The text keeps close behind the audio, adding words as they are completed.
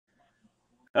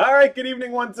All right, good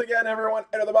evening once again, everyone.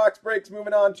 Out of the box breaks,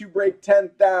 moving on to break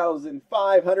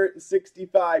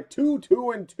 10,565.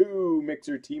 2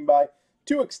 mixer team buy,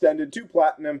 2 extended, 2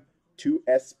 platinum, 2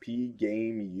 SP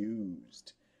game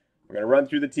used. We're going to run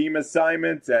through the team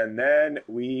assignments and then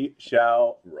we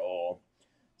shall roll.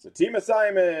 So, team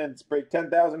assignments, break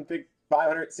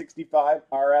 10,565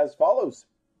 are as follows.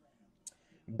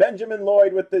 Benjamin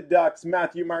Lloyd with the Ducks,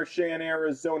 Matthew Marchand,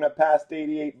 Arizona, past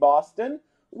 88, Boston.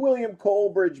 William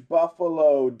Colbridge,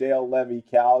 Buffalo, Dale Levy,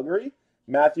 Calgary.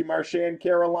 Matthew Marchand,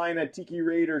 Carolina, Tiki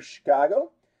Raiders,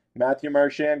 Chicago. Matthew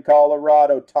Marchand,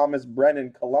 Colorado, Thomas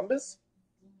Brennan, Columbus.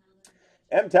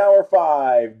 M Tower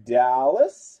 5,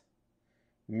 Dallas.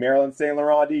 Maryland St.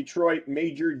 Laurent, Detroit,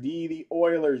 Major D, the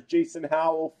Oilers. Jason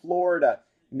Howell, Florida.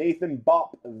 Nathan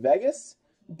Bopp, Vegas.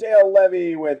 Dale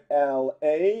Levy with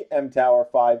LA. M Tower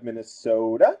 5,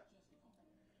 Minnesota.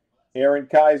 Aaron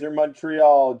Kaiser,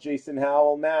 Montreal. Jason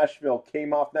Howell, Nashville.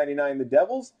 Kamoff 99, the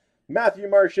Devils. Matthew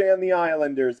Marchand, the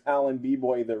Islanders. Alan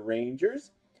B-Boy, the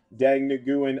Rangers. Dang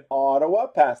Nguyen, Ottawa.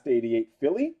 Past 88,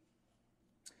 Philly.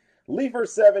 Leafer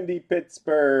 70,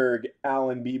 Pittsburgh.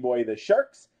 Alan B-Boy, the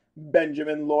Sharks.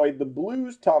 Benjamin Lloyd, the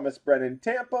Blues. Thomas Brennan,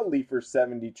 Tampa. Leafer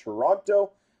 70,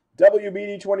 Toronto.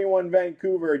 WBD 21,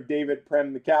 Vancouver. David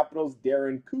Prem, the Capitals.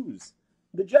 Darren Coos,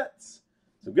 the Jets.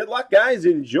 So good luck, guys.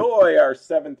 Enjoy our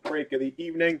 7th break of the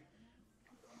evening.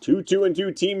 2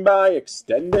 team buy,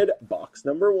 extended box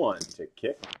number 1 to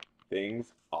kick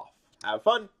things off. Have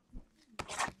fun.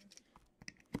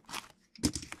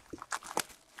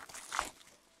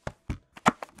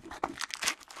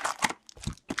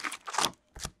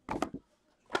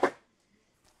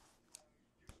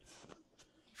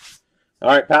 All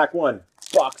right, pack 1,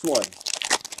 box 1.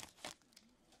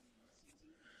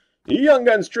 Young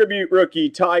Guns Tribute rookie,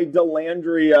 Ty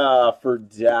Dellandrea for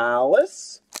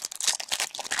Dallas.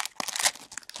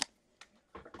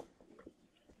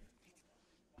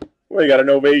 We got an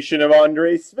ovation of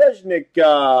Andrei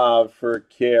Svechnikov for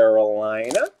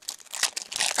Carolina.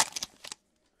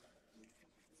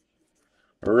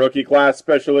 Rookie class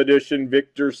special edition,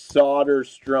 Victor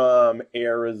Soderstrom,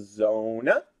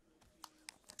 Arizona.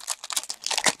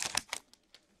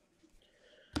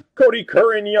 Cody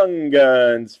Curran, Young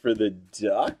Guns for the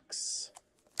Ducks.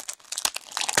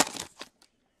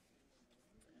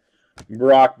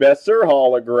 Brock Besser,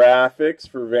 holographics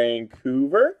for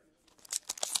Vancouver.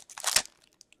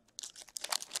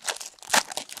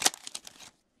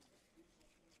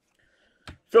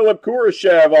 Philip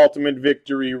Kurashev, Ultimate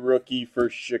Victory rookie for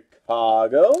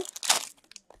Chicago.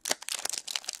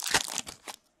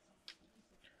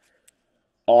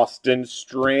 Austin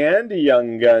Strand,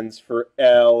 Young Guns for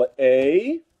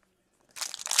LA.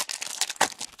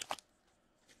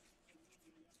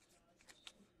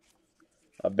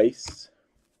 A base.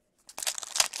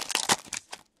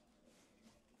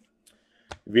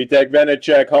 Vitek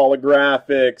Vanacek,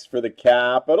 holographics for the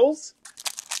Capitals.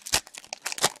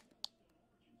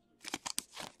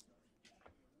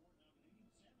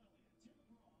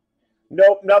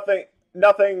 Nope,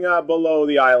 nothing below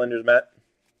the Islanders, Matt.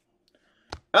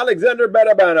 Alexander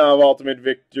Barabanov, Ultimate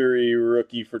Victory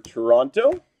rookie for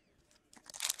Toronto.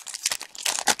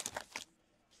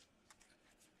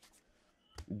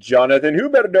 Jonathan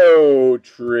Huberdeau,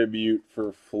 Tribute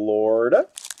for Florida.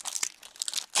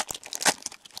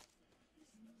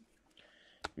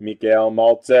 Mikhail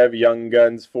Maltsev, Young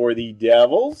Guns for the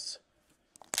Devils.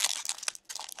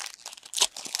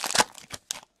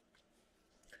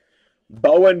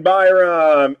 Bowen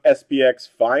Byram, SPX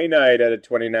Finite at a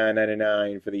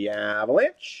 $29.99 for the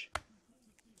Avalanche.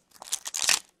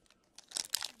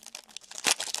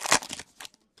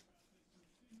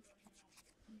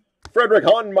 Frederick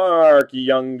Honmark,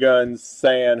 Young Guns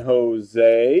San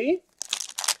Jose.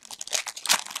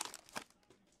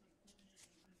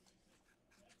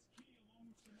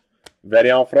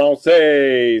 Variant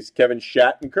Français, Kevin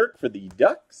Shattenkirk for the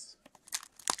Ducks.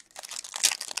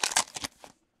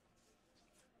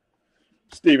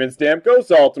 Steven Stamkos,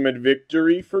 Ultimate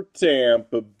Victory for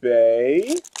Tampa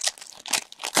Bay.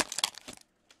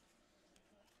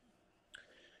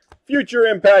 Future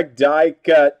Impact die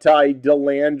cut, Ty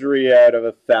Dellandrea out of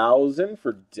 1,000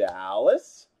 for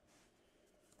Dallas.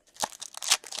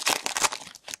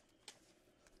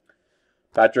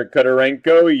 Patrick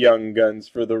Kudarenko, Young Guns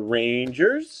for the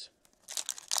Rangers.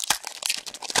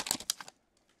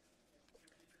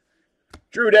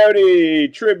 Drew Doughty,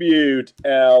 Tribute,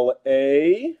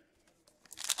 LA.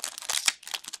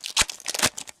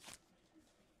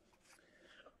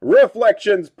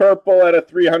 Reflections, purple at a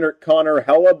 300, Connor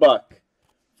Hellebuck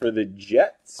for the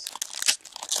Jets.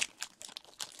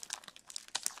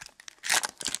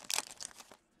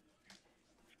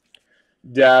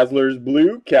 Dazzlers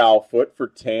Blue, Cal Foot for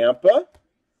Tampa.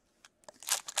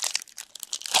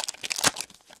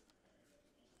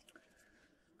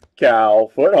 Cal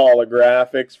Foot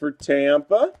holographics for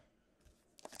Tampa.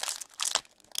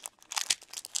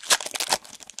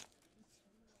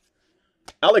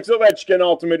 Alex Ovechkin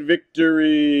ultimate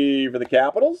victory for the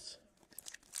Capitals.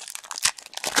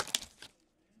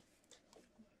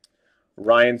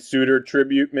 Ryan Suter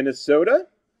tribute Minnesota.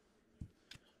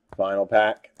 Final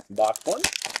pack, box 1.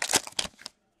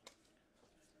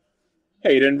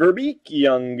 Hayden Verbeek,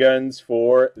 Young Guns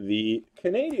for the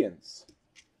Canadiens.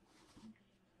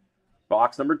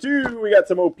 Box number 2, we got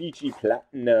some O-Pee-Chee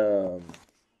Platinum.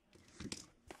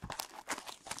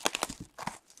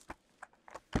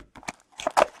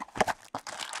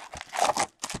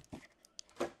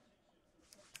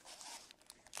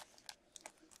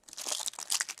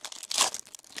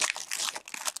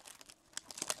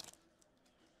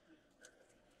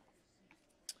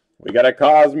 We got a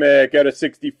Cosmic out of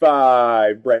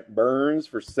 65. Brent Burns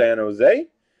for San Jose.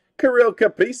 Kirill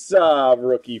Kaprizov,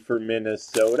 rookie for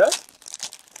Minnesota.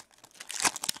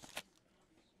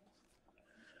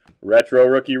 Retro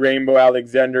rookie rainbow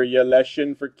Alexander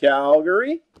Yeleshin for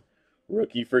Calgary.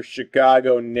 Rookie for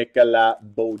Chicago, Nicolas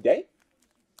Beaudin.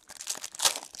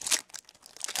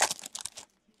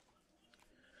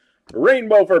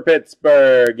 Rainbow for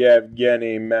Pittsburgh,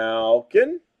 Evgeny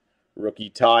Malkin. Rookie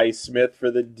Ty Smith for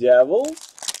the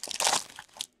Devils.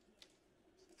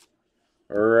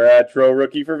 Retro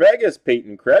rookie for Vegas,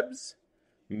 Peyton Krebs.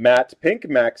 Matt Pink,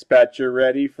 Max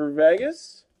Pacioretty for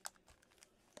Vegas.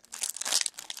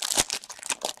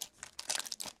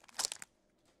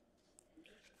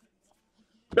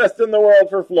 Best in the world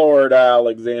for Florida,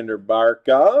 Alexander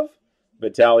Barkov.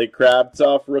 Vitaly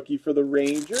Kravtsov, rookie for the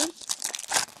Rangers.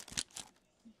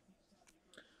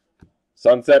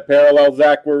 Sunset Parallel,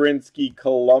 Zach Werenski,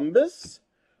 Columbus.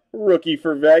 Rookie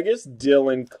for Vegas,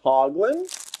 Dylan Coghlan.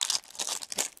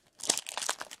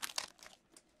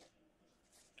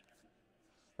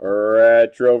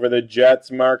 Retro for the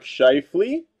Jets, Mark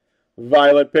Scheifele.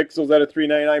 Violet Pixels out of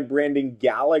 399, Brandon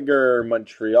Gallagher,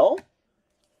 Montreal.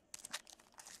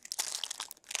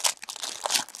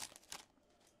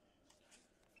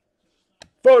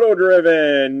 Photo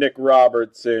Driven, Nick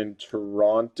Robertson,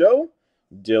 Toronto.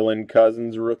 Dylan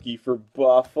Cousins, rookie for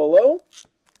Buffalo.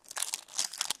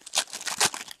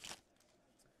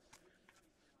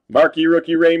 Marquee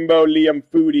rookie rainbow, Liam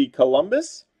Foudy,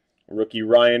 Columbus. Rookie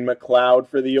Ryan McLeod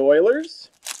for the Oilers.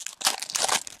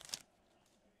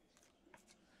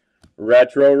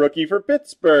 Retro rookie for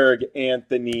Pittsburgh,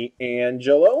 Anthony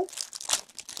Angelo.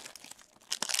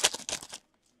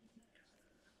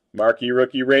 Marquee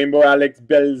rookie rainbow, Alex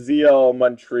Belzile,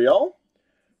 Montreal.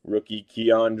 Rookie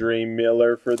Keandre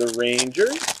Miller for the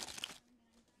Rangers.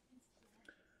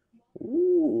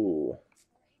 Ooh,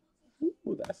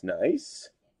 that's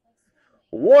nice.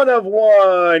 1 of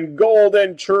 1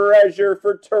 Golden Treasure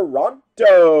for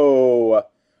Toronto.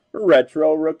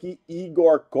 Retro rookie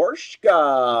Igor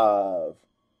Korshkov.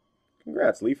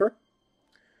 Congrats, Leafer.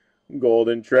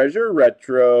 Golden Treasure,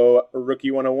 Retro rookie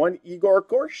 101 Igor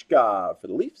Korshkov for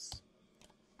the Leafs.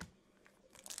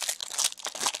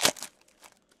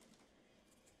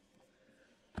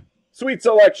 Sweet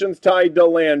Selections, Ty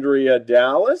Dellandrea,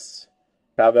 Dallas.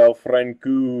 Pavel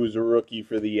Francouz, rookie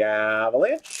for the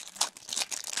Avalanche.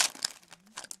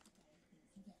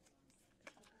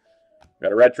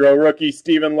 Got a retro rookie,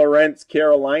 Steven Lorentz,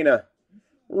 Carolina.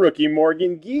 Rookie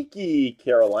Morgan Geekie,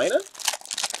 Carolina.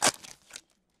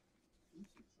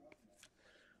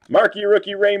 Marquee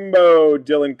rookie rainbow,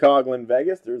 Dylan Coghlan,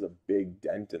 Vegas. There's a big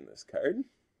dent in this card.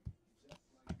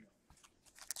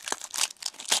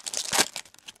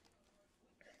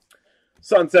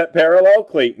 Sunset Parallel,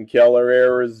 Clayton Keller,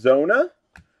 Arizona.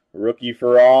 Rookie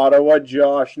for Ottawa,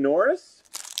 Josh Norris.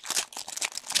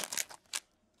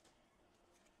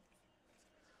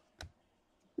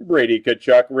 Brady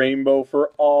Tkachuk, rainbow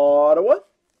for Ottawa.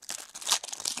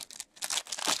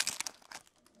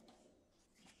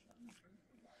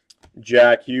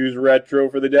 Jack Hughes, retro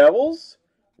for the Devils.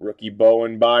 Rookie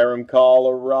Bowen Byram,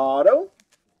 Colorado.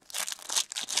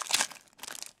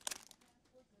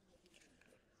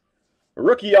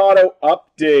 Rookie auto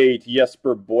update,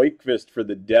 Jesper Boykvist for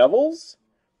the Devils.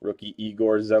 Rookie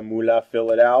Igor Zamula,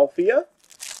 Philadelphia.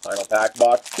 Final pack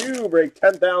box 2, break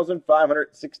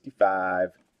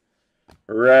 10,565.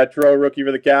 Retro rookie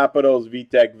for the Capitals,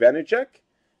 Vitek Vanecek.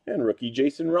 And rookie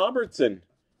Jason Robertson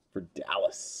for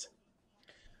Dallas.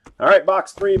 All right,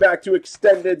 box 3, back to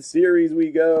extended series we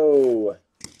go.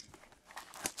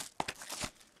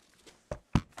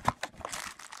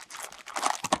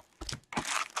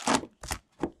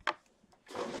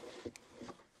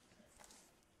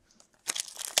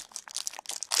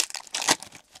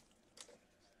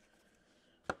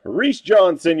 Reese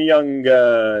Johnson, Young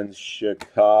Guns,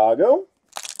 Chicago.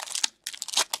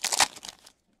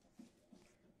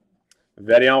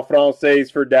 Variant Française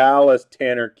for Dallas,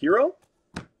 Tanner Kiro.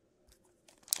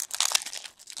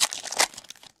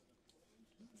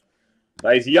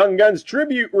 Nice Young Guns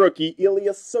tribute rookie,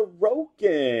 Ilya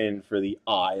Sorokin for the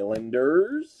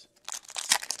Islanders.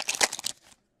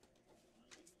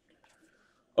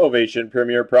 Ovation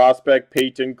Premier Prospect,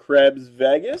 Peyton Krebs,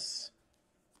 Vegas.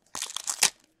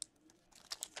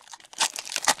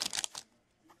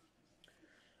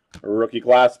 Rookie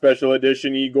Class Special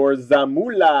Edition, Igor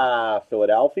Zamula,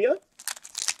 Philadelphia.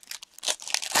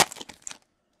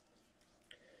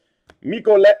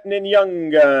 Mikko Lehtinen,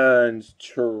 Young Guns,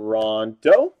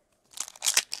 Toronto.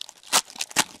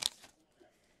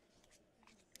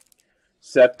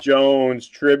 Seth Jones,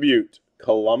 Tribute,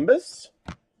 Columbus.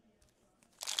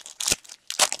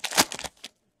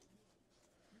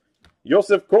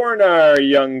 Josef Kornar,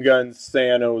 Young Guns,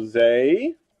 San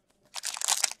Jose.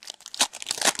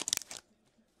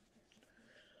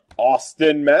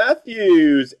 Austin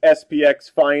Matthews, SPX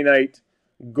Finite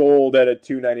Gold at a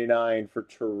 $2.99 for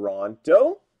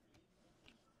Toronto.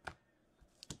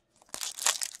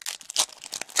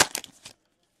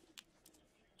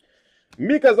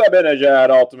 Mika Zibanejad,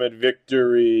 Ultimate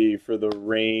Victory for the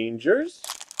Rangers.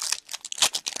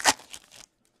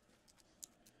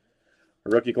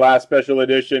 Rookie Class Special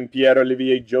Edition,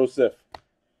 Pierre-Olivier Joseph,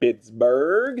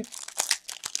 Pittsburgh.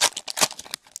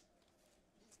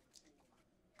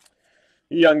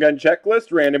 Young Gun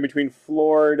Checklist, random between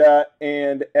Florida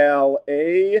and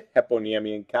LA,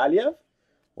 Heponiemi and Kaliev.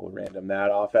 We'll random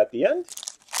that off at the end.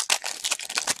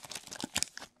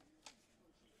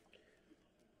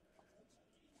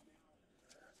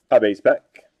 A base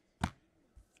pack.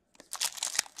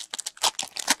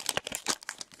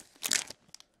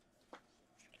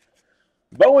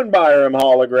 Bowen Byram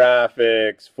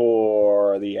holographics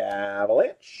for the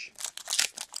Avalanche.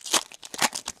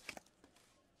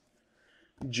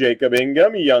 Jacob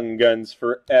Ingham, Young Guns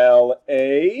for LA.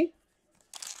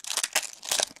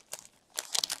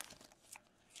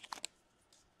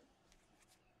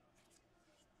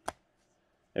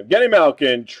 Evgeny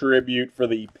Malkin, Tribute for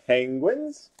the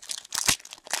Penguins.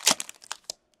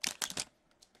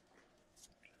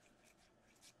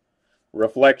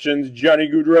 Reflections, Johnny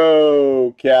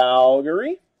Gaudreau,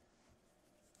 Calgary.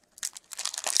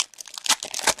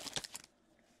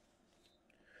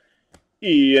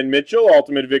 Ian Mitchell,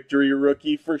 Ultimate Victory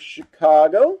rookie for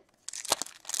Chicago.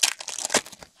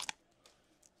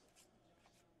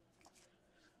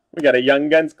 We got a Young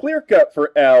Guns clear cut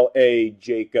for LA,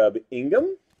 Jacob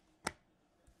Ingham.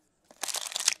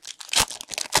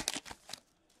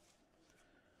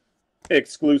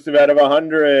 Exclusive out of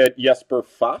 100, Jesper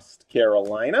Fast,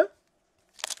 Carolina.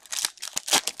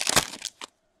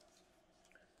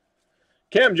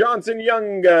 Cam Johnson,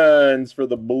 Young Guns for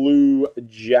the Blue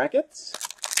Jackets.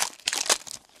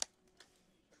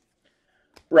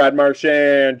 Brad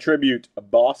Marchand, Tribute,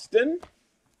 Boston.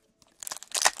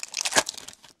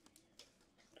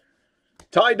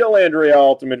 Ty Dellandrea,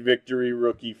 Ultimate Victory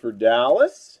rookie for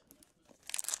Dallas.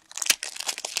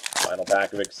 Final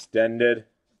pack of Extended.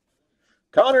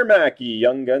 Connor Mackey,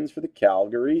 Young Guns for the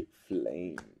Calgary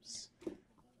Flames.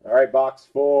 All right, box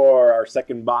 4, our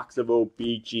second box of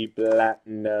O-Pee-Chee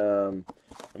Platinum.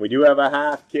 And we do have a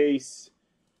half case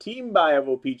team buy of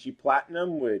O-Pee-Chee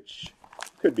Platinum, which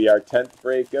could be our 10th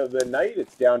break of the night.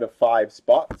 It's down to 5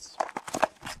 spots.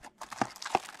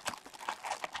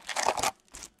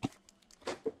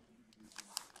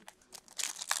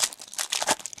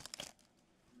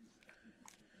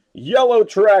 Yellow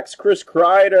Tracks, Chris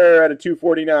Kreider at a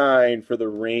 $2.49 for the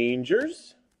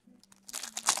Rangers.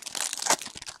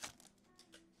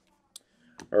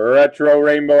 Retro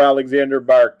Rainbow, Alexander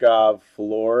Barkov,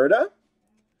 Florida.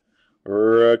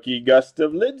 Rookie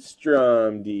Gustav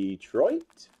Lidstrom,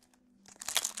 Detroit.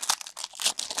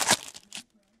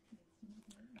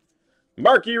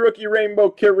 Marquee Rookie Rainbow,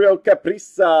 Kirill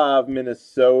Kaprizov,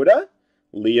 Minnesota.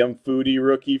 Liam Foudy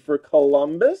rookie for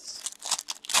Columbus.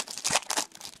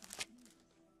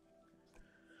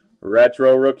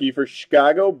 Retro rookie for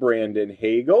Chicago, Brandon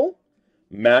Hagel.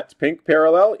 Matte Pink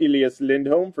Parallel, Elias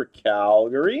Lindholm for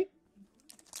Calgary.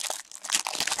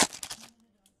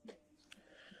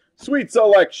 Sweet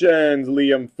Selections,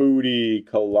 Liam Foudy,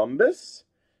 Columbus.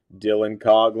 Dylan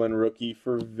Coghlan rookie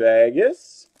for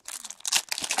Vegas.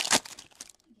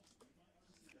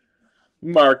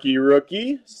 Marquee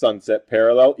rookie, Sunset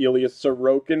Parallel, Ilya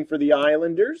Sorokin for the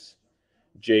Islanders.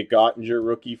 Jake Ottinger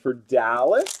rookie for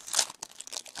Dallas.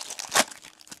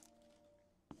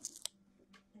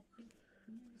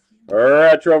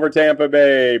 Retro for Tampa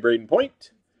Bay, Braden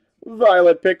Point.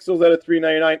 Violet Pixels out of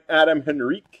 399, Adam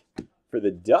Henrique for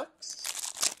the Ducks.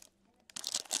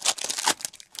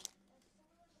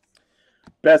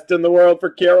 Best in the world for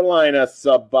Carolina,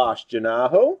 Sebastian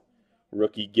Aho.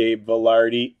 Rookie Gabe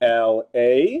Velarde,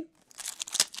 LA.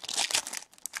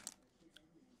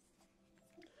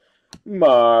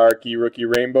 Marquee Rookie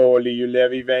Rainbow,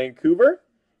 Liulevi, Vancouver.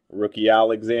 Rookie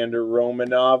Alexander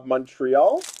Romanov,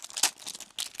 Montreal.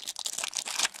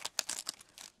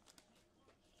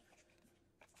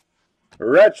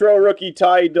 Retro Rookie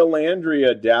Ty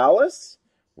Dellandrea, Dallas.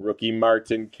 Rookie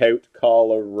Martin Kaut,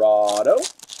 Colorado.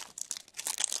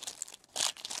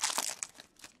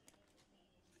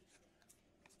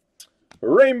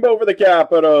 Rainbow for the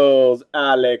Capitals,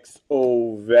 Alex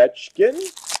Ovechkin.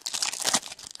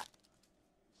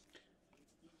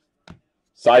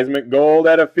 Seismic Gold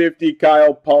out of 50,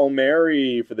 Kyle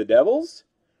Palmieri for the Devils.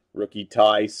 Rookie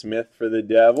Ty Smith for the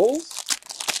Devils.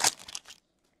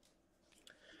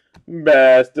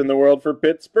 Best in the world for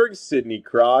Pittsburgh, Sidney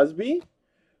Crosby.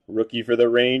 Rookie for the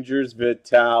Rangers,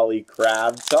 Vitaly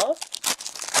Kravtsov.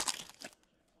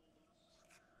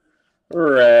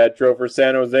 Retro for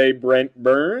San Jose, Brent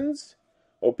Burns.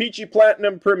 O-Pee-Chee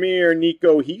Platinum Premier,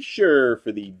 Nico Hischier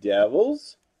for the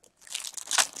Devils.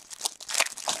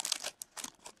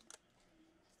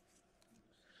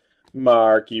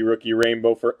 Marquee Rookie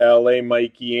Rainbow for LA,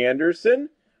 Mikey Anderson.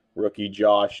 Rookie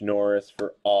Josh Norris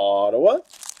for Ottawa.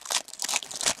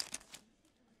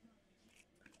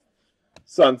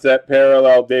 Sunset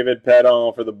Parallel, David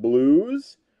Pedon for the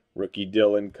Blues. Rookie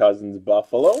Dylan Cousins,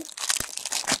 Buffalo.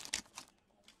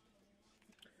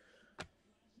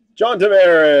 John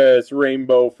Tavares,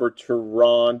 Rainbow for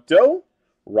Toronto.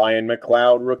 Ryan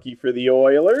McLeod, rookie for the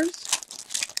Oilers.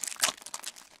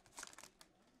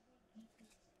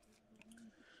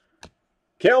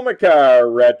 Cale Makar,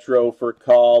 retro for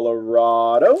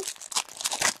Colorado.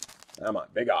 Come on,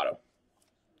 big auto.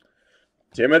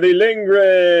 Timothy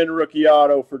Lindgren, rookie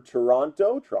auto for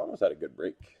Toronto. Toronto's had a good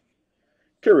break.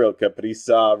 Kirill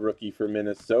Kaprizov, rookie for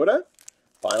Minnesota.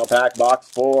 Final pack, box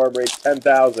 4, break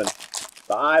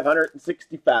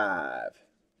 10,565.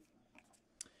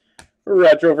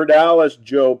 Retro for Dallas,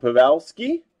 Joe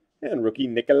Pavelski. And rookie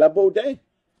Nicolas Beaudin,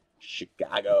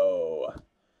 Chicago.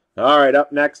 All right,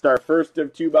 up next, our first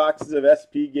of 2 boxes of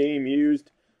SP Game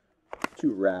Used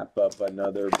to wrap up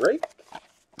another break.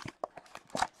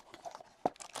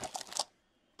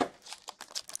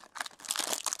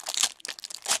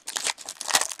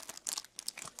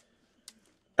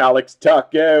 Alex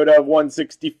Tuck out of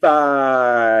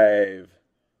 165.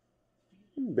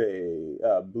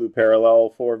 Blue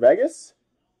parallel for Vegas.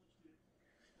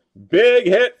 Big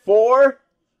hit for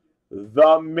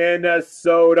the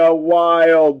Minnesota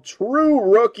Wild. True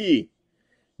rookie.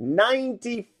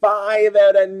 95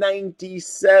 out of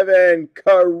 97.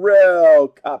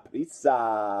 Kirill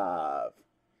Kaprizov.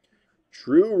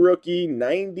 True rookie.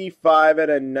 95 out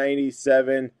of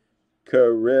 97.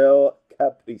 Kirill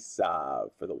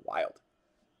Kaprizov for the Wild.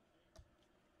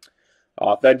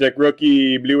 Authentic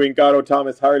rookie. Blue ink auto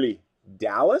Thomas Harley.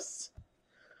 Dallas.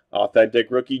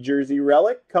 Authentic rookie jersey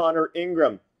relic. Connor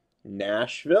Ingram.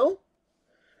 Nashville.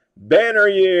 Banner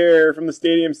year from the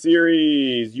Stadium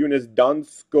Series, Jonas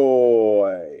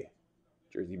Donskoy.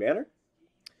 Jersey banner.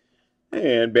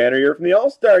 And banner year from the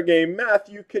All-Star Game,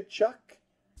 Matthew Tkachuk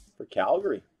for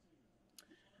Calgary.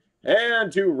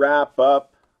 And to wrap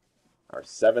up our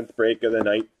 7th break of the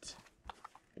night,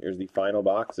 here's the final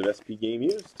box of SP Game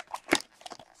Used.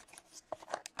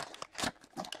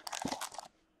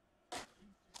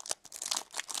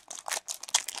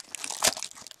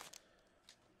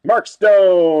 Mark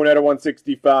Stone out of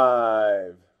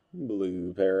 165.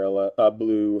 Blue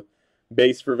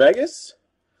base for Vegas.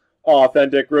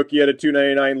 Authentic rookie out of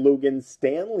 299. Logan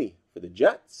Stanley for the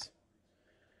Jets.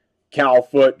 Cal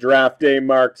Foot draft day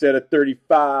marks out of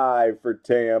 35 for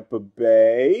Tampa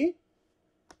Bay.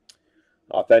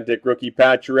 Authentic rookie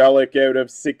patch relic out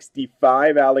of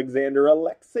 65. Alexander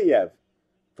Alexeyev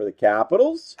for the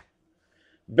Capitals.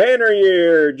 Banner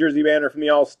year, jersey banner from the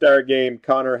All-Star Game,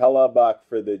 Connor Hellebuck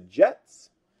for the Jets.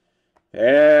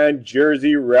 And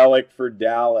jersey relic for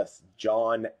Dallas,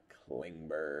 John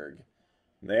Klingberg.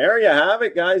 There you have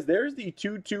it, guys. There's the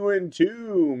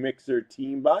 2-2-2 mixer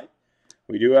team buy.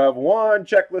 We do have one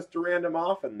checklist to random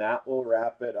off, and that will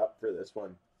wrap it up for this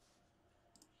one.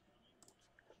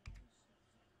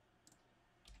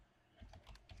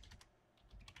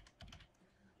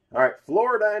 All right,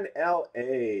 Florida and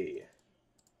LA.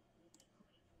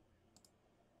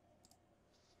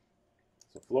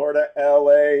 So Florida,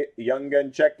 LA, Young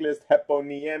Gun checklist,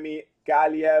 Heponiemi,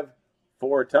 Kaliev,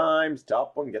 4 times.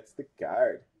 Top one gets the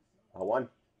card. 1.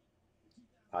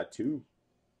 A 2,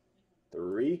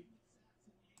 3,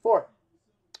 4.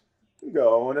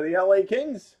 Going to the LA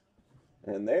Kings.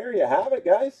 And there you have it,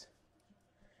 guys.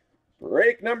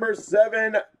 Break number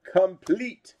 7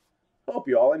 complete. Hope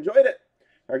you all enjoyed it.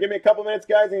 All right, give me a couple minutes,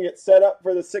 guys, and get set up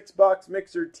for the $6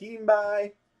 mixer team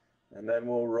buy, and then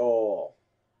we'll roll.